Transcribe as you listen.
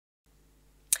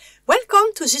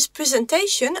to this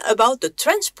presentation about the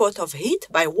transport of heat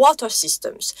by water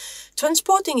systems.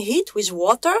 Transporting heat with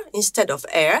water instead of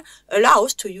air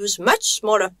allows to use much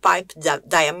smaller pipe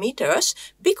diameters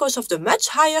because of the much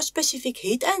higher specific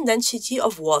heat and density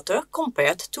of water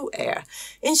compared to air.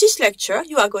 In this lecture,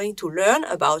 you are going to learn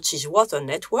about these water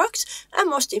networks and,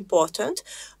 most important,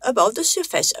 about the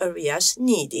surface areas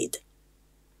needed.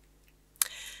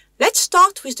 Let's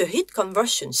start with the heat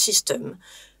conversion system,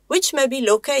 which may be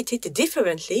located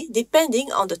differently depending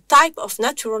on the type of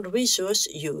natural resource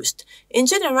used. In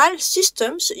general,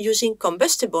 systems using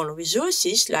combustible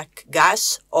resources like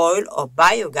gas, oil or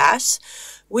biogas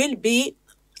will be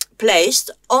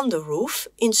placed on the roof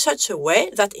in such a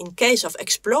way that in case of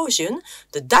explosion,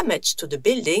 the damage to the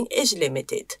building is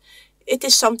limited. It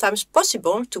is sometimes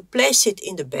possible to place it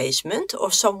in the basement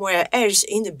or somewhere else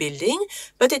in the building,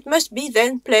 but it must be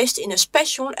then placed in a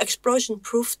special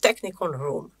explosion-proof technical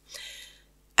room.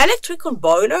 Electrical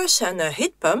boilers and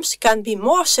heat pumps can be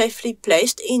more safely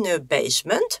placed in a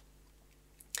basement.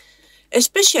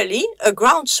 Especially, a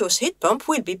ground source heat pump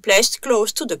will be placed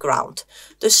close to the ground.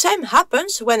 The same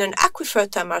happens when an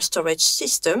aquifer thermal storage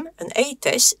system, an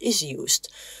ATES, is used.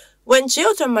 When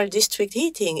geothermal district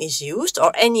heating is used,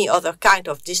 or any other kind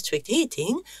of district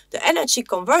heating, the energy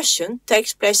conversion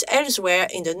takes place elsewhere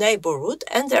in the neighborhood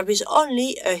and there is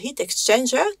only a heat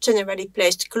exchanger, generally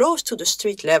placed close to the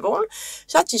street level,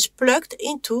 that is plugged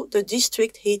into the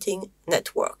district heating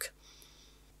network.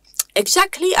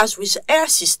 Exactly as with air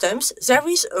systems, there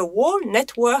is a whole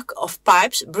network of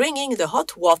pipes bringing the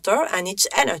hot water and its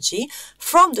energy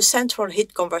from the central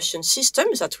heat conversion system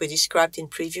that we described in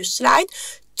previous slide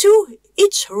to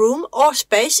each room or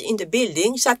space in the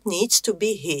building that needs to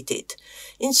be heated.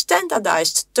 In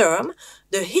standardized term,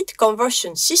 the heat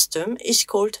conversion system is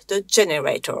called the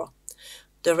generator.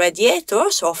 The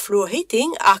radiators or floor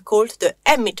heating are called the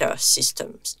emitter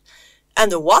systems.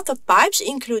 And the water pipes,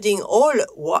 including all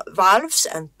valves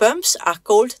and pumps, are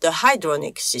called the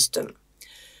hydronic system.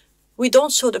 We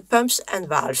don't show the pumps and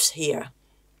valves here.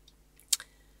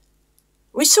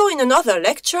 We saw in another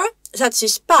lecture that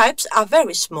these pipes are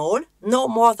very small, no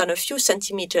more than a few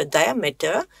centimeters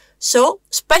diameter, so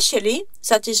spatially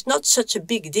that is not such a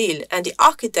big deal and the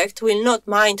architect will not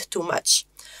mind too much.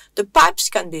 The pipes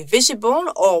can be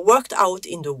visible or worked out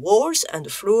in the walls and the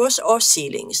floors or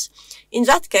ceilings. In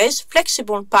that case,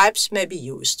 flexible pipes may be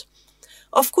used.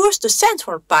 Of course, the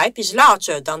central pipe is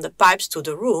larger than the pipes to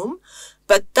the room,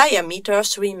 but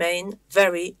diameters remain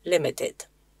very limited.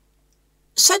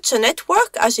 Such a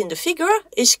network, as in the figure,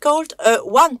 is called a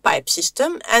one-pipe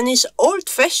system and is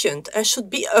old-fashioned and should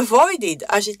be avoided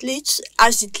as it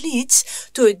leads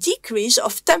to a decrease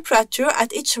of temperature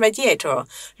at each radiator.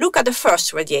 Look at the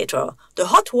first radiator. The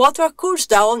hot water cools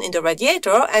down in the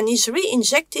radiator and is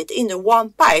re-injected in the warm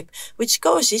pipe, which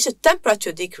causes a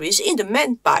temperature decrease in the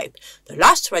main pipe. The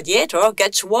last radiator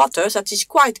gets water that is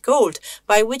quite cold,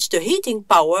 by which the heating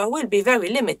power will be very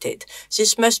limited.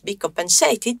 This must be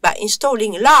compensated by installing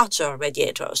larger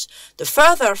radiators. The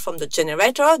further from the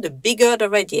generator, the bigger the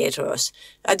radiators.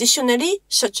 Additionally,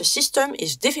 such a system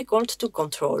is difficult to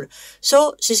control,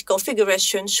 so this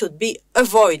configuration should be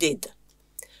avoided.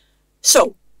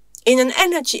 So, in an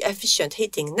energy-efficient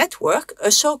heating network, a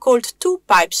so-called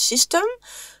two-pipe system,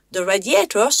 the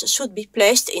radiators should be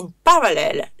placed in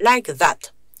parallel, like that.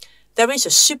 There is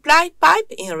a supply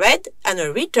pipe in red and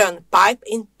a return pipe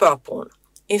in purple.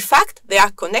 In fact, they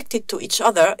are connected to each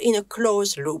other in a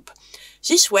closed loop.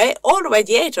 This way, all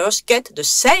radiators get the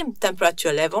same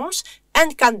temperature levels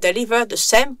and can deliver the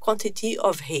same quantity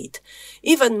of heat.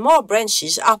 Even more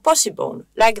branches are possible,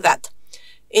 like that.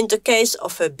 In the case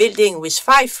of a building with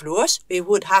 5 floors, we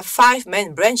would have 5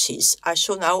 main branches. I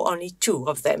show now only 2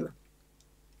 of them.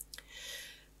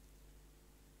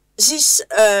 This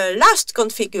last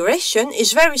configuration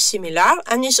is very similar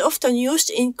and is often used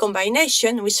in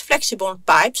combination with flexible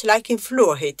pipes like in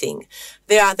floor heating.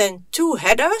 There are then 2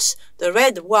 headers. The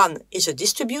red one is a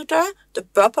distributor, the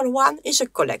purple one is a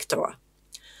collector.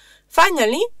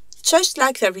 Finally, just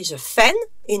like there is a fan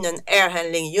in an air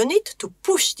handling unit to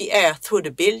push the air through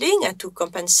the building and to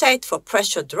compensate for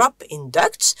pressure drop in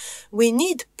ducts, we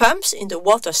need pumps in the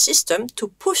water system to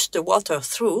push the water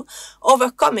through,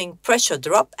 overcoming pressure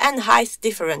drop and height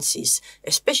differences,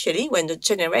 especially when the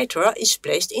generator is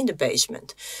placed in the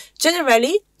basement.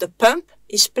 Generally, the pump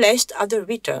is placed at the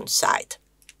return side.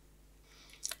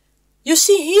 You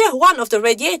see here one of the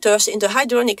radiators in the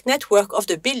hydronic network of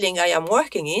the building I am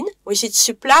working in, with its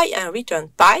supply and return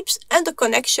pipes and the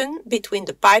connection between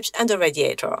the pipes and the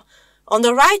radiator. On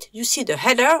the right, you see the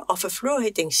header of a floor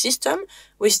heating system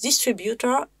with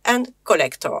distributor and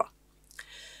collector.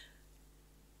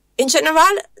 In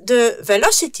general, the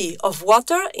velocity of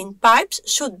water in pipes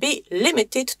should be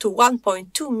limited to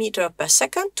 1.2 meters per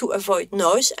second to avoid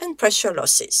noise and pressure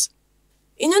losses.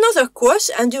 In another course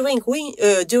and during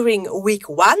week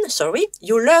 1,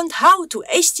 you learned how to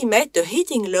estimate the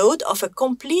heating load of a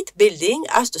complete building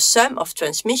as the sum of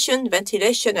transmission,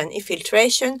 ventilation and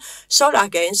infiltration, solar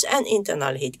gains and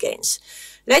internal heat gains.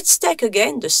 Let's take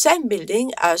again the same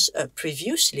building as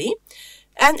previously.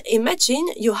 And imagine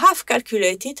you have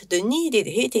calculated the needed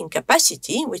heating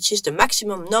capacity, which is the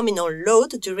maximum nominal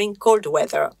load during cold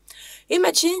weather.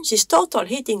 Imagine this total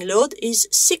heating load is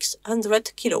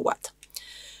 600 kilowatt.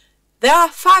 There are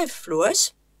 5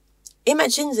 floors.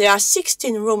 Imagine there are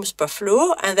 16 rooms per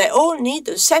floor and they all need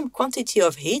the same quantity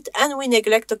of heat and we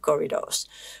neglect the corridors.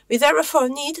 We therefore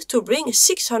need to bring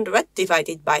 600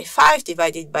 divided by 5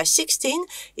 divided by 16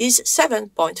 is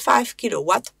 7.5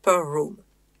 kilowatt per room.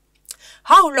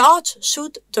 How large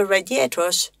should the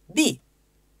radiators be?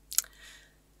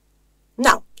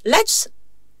 Now, let's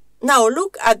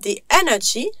look at the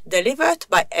energy delivered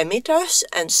by emitters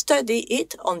and study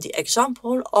it on the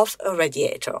example of a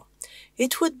radiator.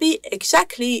 It would be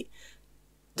exactly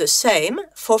the same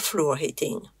for floor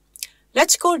heating.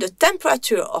 Let's call the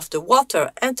temperature of the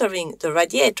water entering the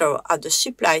radiator at the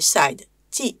supply side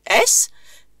Ts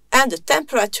and the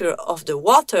temperature of the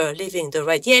water leaving the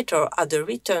radiator at the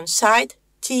return side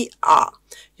Tr.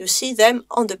 You see them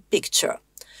on the picture.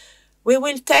 We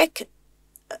will take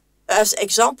as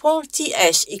example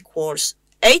Ts equals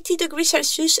 80 degrees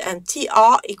Celsius and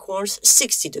Tr equals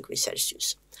 60 degrees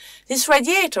Celsius. This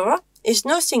radiator is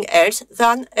nothing else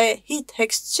than a heat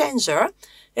exchanger,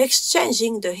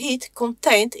 exchanging the heat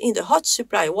contained in the hot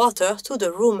supply water to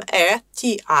the room air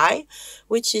Ti,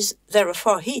 which is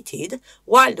therefore heated,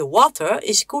 while the water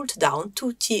is cooled down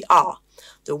to Tr.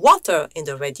 The water in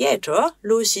the radiator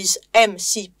loses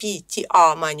mCp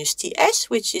Tr minus Ts,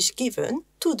 which is given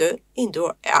to the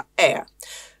indoor air.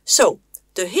 So,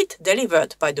 the heat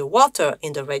delivered by the water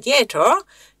in the radiator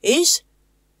is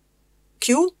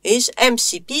Q is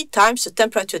mCp times the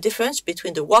temperature difference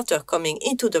between the water coming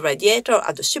into the radiator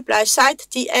at the supply side,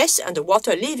 Ts, and the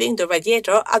water leaving the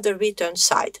radiator at the return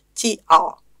side,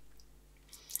 Tr.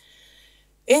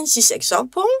 In this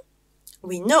example,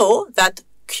 we know that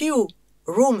Q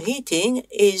room heating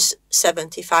is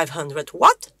 7500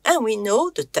 watt and we know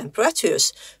the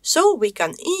temperatures, so we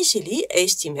can easily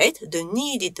estimate the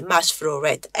needed mass flow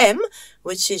rate M,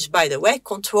 which is, by the way,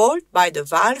 controlled by the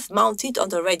valve mounted on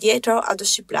the radiator at the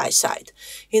supply side.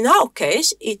 In our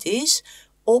case, it is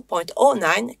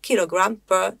 0.09 kilogram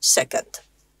per second.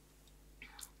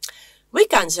 We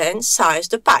can then size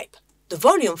the pipe. The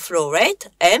volume flow rate,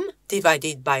 M,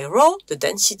 divided by ρ, the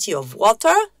density of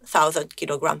water, 1000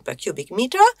 kg per cubic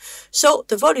meter. So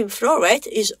the volume flow rate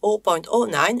is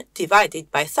 0.09 divided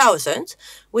by 1000,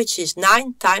 which is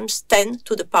 9 times 10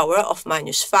 to the power of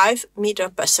minus 5 meter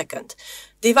per second.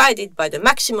 Divided by the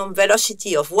maximum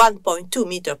velocity of 1.2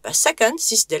 meter per second,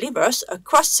 this delivers a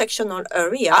cross-sectional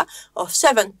area of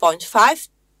 7.5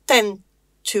 10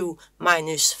 to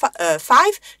minus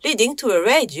 5, leading to a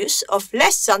radius of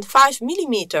less than 5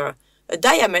 millimeter, a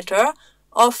diameter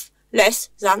of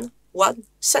less than 1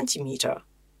 centimeter.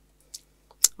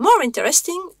 More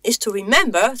interesting is to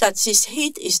remember that this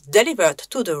heat is delivered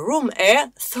to the room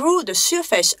air through the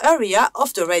surface area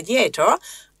of the radiator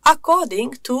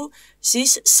according to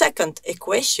this second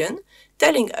equation,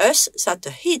 telling us that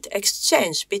the heat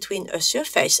exchange between a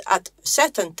surface at a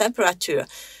certain temperature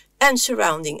and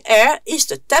surrounding air is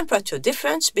the temperature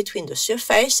difference between the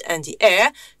surface and the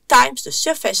air times the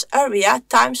surface area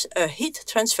times a heat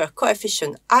transfer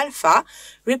coefficient alpha,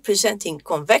 representing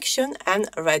convection and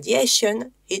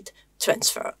radiation heat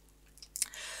transfer.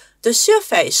 The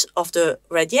surface of the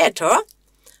radiator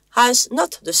has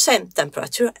not the same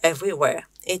temperature everywhere.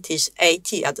 It is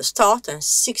 80 at the start and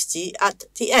 60 at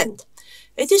the end.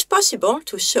 It is possible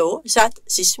to show that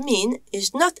this mean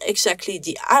is not exactly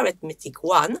the arithmetic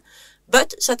one,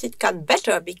 but that it can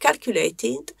better be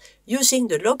calculated using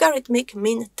the logarithmic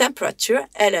mean temperature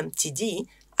LMTD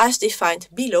as defined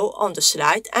below on the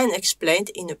slide and explained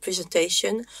in a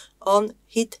presentation on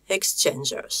heat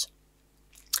exchangers.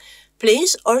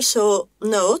 Please also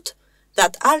note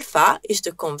that alpha is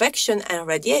the convection and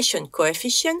radiation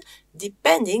coefficient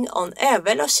depending on air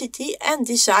velocity and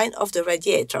design of the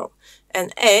radiator,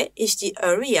 and A is the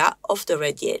area of the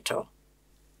radiator.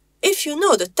 If you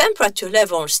know the temperature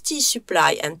levels T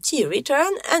supply and T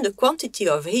return and the quantity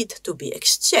of heat to be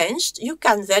exchanged, you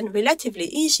can then relatively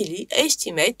easily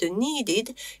estimate the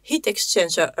needed heat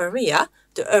exchanger area,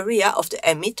 the area of the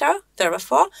emitter,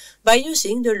 therefore, by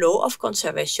using the law of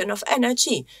conservation of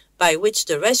energy, by which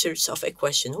the results of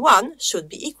equation 1 should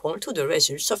be equal to the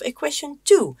results of equation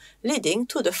 2, leading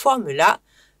to the formula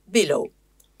below.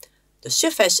 The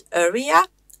surface area,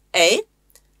 A,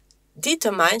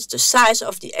 determines the size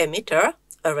of the emitter,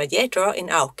 a radiator in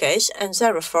our case, and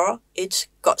therefore its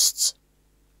costs.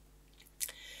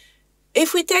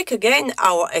 If we take again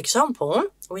our example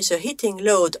with a heating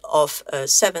load of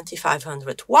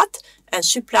 7500 watt and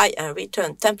supply and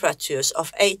return temperatures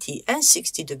of 80 and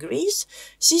 60 degrees,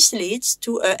 this leads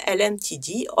to a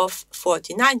LMTD of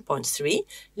 49.3,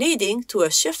 leading to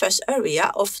a surface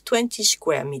area of 20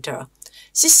 square meter.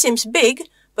 This seems big,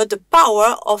 but the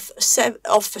power of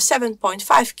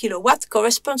 7.5 kilowatt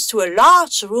corresponds to a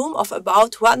large room of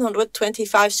about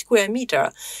 125 square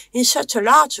meter. In such a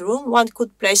large room, one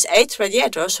could place 8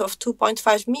 radiators of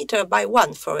 2.5 meter by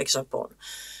 1, for example.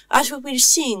 As we will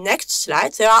see in next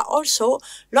slide, there are also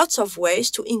lots of ways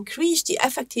to increase the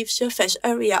effective surface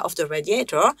area of the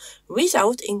radiator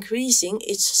without increasing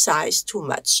its size too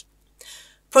much.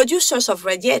 Producers of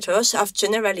radiators have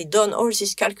generally done all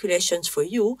these calculations for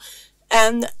you,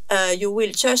 and you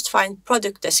will just find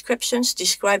product descriptions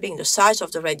describing the size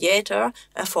of the radiator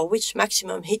and for which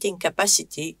maximum heating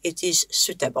capacity it is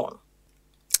suitable.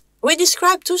 We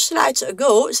described 2 slides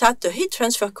ago that the heat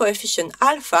transfer coefficient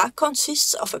alpha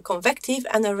consists of a convective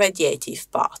and a radiative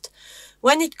part.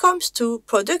 When it comes to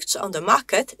products on the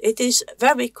market, it is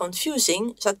very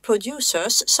confusing that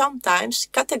producers sometimes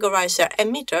categorize their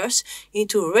emitters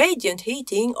into radiant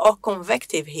heating or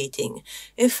convective heating.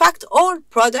 In fact, all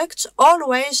products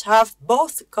always have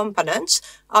both components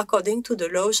according to the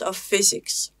laws of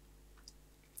physics.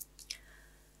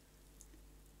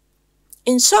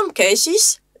 In some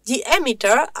cases, the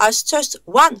emitter has just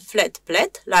one flat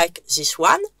plate, like this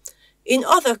one. In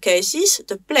other cases,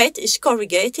 the plate is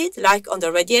corrugated, like on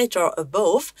the radiator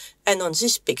above and on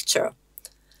this picture.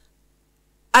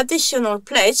 Additional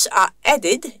plates are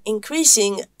added,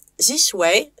 increasing this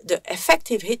way the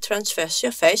effective heat transfer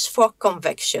surface for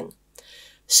convection.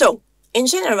 So, in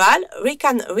general, we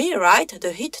can rewrite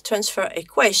the heat transfer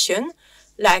equation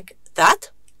like that,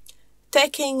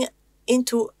 taking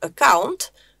into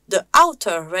account the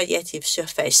outer radiative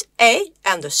surface A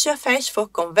and the surface for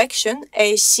convection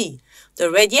AC. The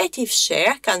radiative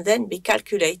share can then be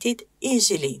calculated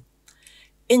easily.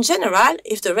 In general,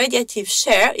 if the radiative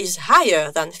share is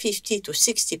higher than 50 to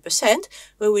 60%,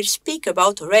 we will speak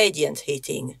about radiant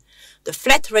heating. The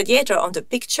flat radiator on the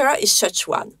picture is such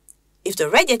one. If the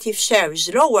radiative share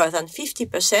is lower than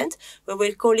 50%, we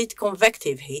will call it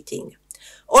convective heating.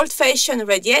 Old-fashioned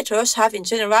radiators have in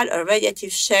general a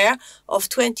radiative share of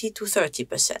 20 to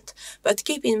 30%, but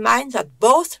keep in mind that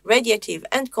both radiative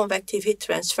and convective heat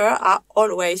transfer are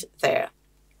always there.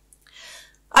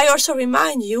 I also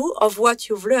remind you of what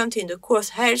you've learned in the course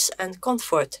Health and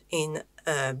Comfort in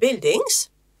Buildings,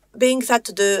 being that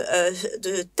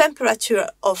the temperature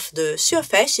of the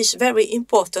surface is very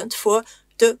important for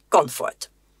the comfort.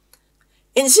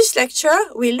 In this lecture,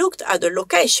 we looked at the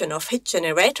location of heat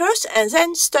generators and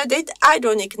then studied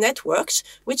hydronic networks,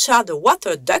 which are the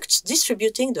water ducts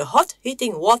distributing the hot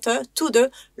heating water to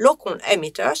the local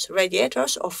emitters,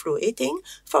 radiators or flue heating,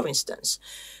 for instance.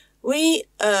 We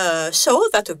saw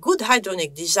that a good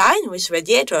hydronic design with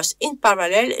radiators in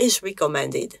parallel is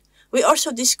recommended. We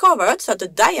also discovered that the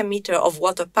diameter of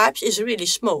water pipes is really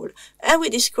small, and we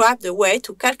described the way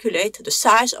to calculate the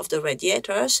size of the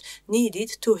radiators needed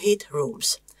to heat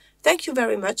rooms. Thank you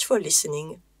very much for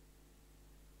listening.